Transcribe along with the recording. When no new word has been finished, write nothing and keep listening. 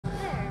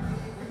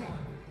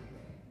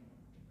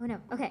Oh no,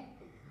 okay.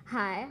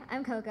 Hi,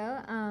 I'm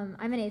Coco. I'm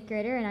an 8th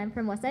grader and I'm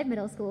from Westside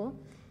Middle School.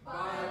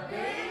 Bada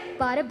bing!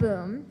 Bada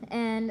boom.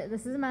 And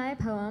this is my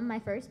poem, my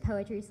first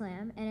poetry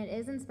slam, and it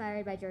is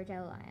inspired by George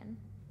L. Lyon.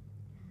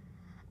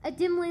 A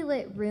dimly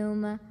lit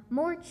room,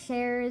 more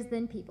chairs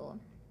than people.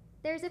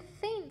 There's a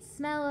faint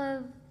smell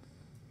of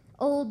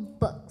old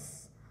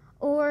books,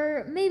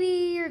 or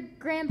maybe your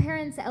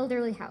grandparents'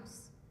 elderly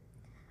house.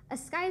 A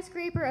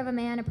skyscraper of a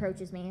man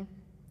approaches me.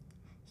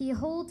 He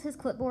holds his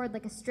clipboard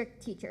like a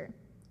strict teacher.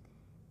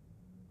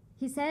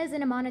 He says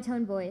in a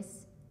monotone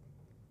voice,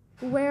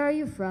 "Where are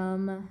you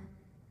from?"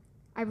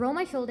 I roll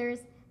my shoulders,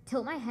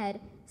 tilt my head,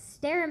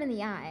 stare him in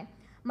the eye.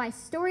 My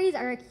stories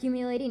are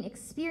accumulating,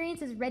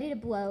 experiences ready to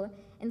blow,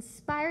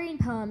 inspiring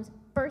poems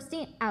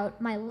bursting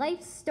out, my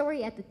life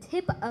story at the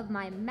tip of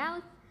my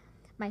mouth,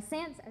 my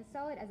stance as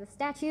solid as a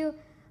statue,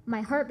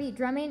 my heartbeat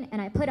drumming,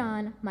 and I put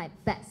on my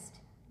best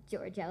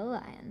George L.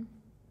 Lyon.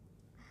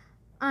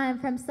 I'm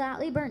from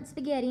slightly burnt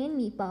spaghetti and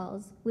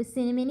meatballs with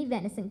cinnamony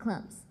venison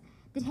clumps.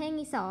 The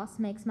tangy sauce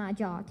makes my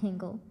jaw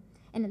tingle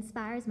and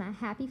inspires my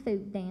happy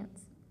food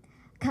dance.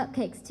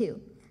 Cupcakes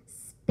too,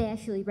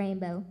 especially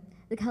rainbow.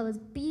 The colors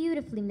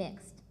beautifully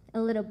mixed,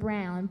 a little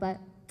brown, but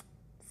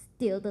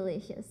still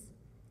delicious.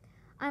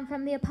 I'm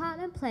from the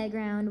apartment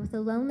playground with a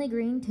lonely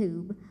green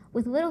tube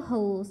with little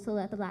holes to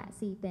let the light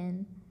seep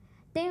in.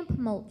 Damp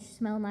mulch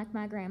smelling like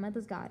my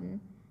grandmother's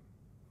garden,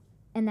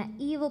 and that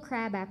evil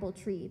crabapple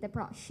tree that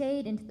brought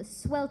shade into the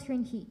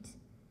sweltering heat.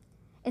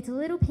 Its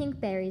little pink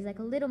berries like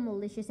little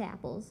malicious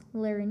apples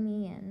luring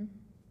me in.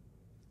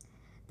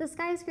 The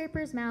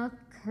skyscraper's mouth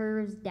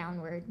curves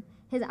downward,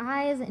 his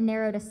eyes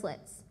narrow to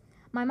slits.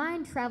 My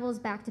mind travels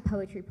back to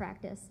poetry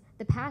practice.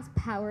 The past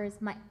powers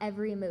my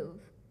every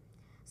move.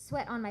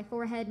 Sweat on my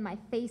forehead, my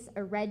face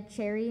a red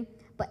cherry,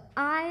 but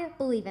I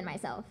believe in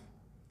myself.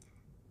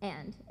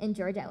 And in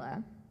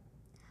Georgella.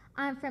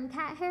 I'm from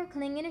cat hair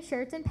clinging to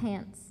shirts and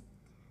pants,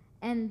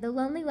 and the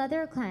lonely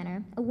leather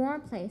recliner, a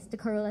warm place to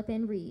curl up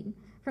and read,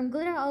 from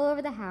glitter all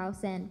over the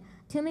house and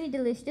too many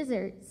delicious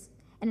desserts,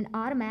 and an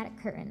automatic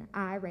curtain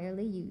I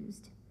rarely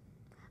used.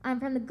 I'm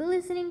from the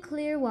glistening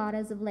clear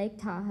waters of Lake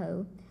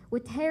Tahoe,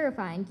 with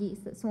terrifying geese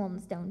that swarm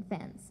the stone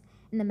fence,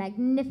 and the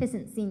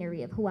magnificent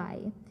scenery of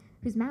Hawaii,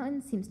 whose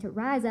mountain seems to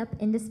rise up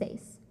into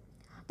space.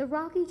 The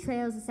rocky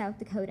trails of South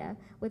Dakota,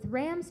 with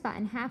rams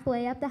fighting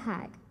halfway up the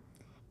hike,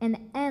 and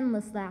the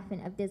endless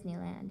laughing of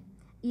Disneyland,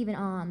 even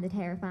on the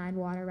terrifying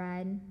water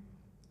ride.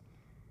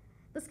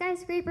 The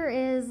skyscraper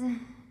is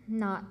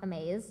not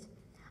amazed.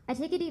 I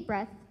take a deep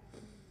breath,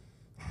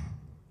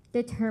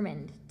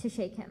 determined to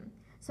shake him.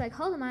 So I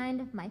call to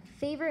mind my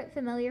favorite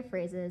familiar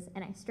phrases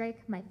and I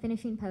strike my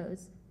finishing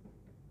pose.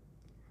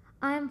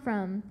 I'm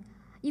from,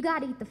 you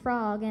gotta eat the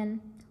frog and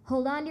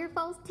hold on to your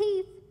false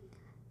teeth.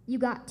 You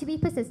got to be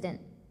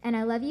persistent, and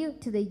I love you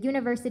to the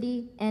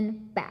university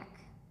and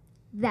back.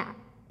 That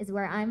is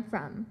where I'm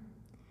from.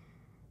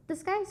 The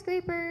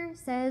skyscraper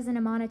says in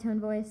a monotone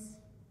voice,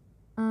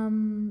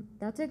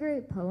 that's a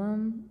great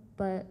poem,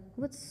 but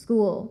what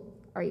school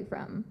are you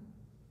from?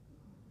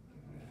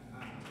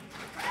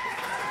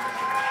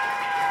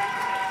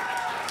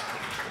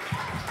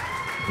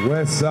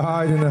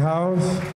 Westside in the house.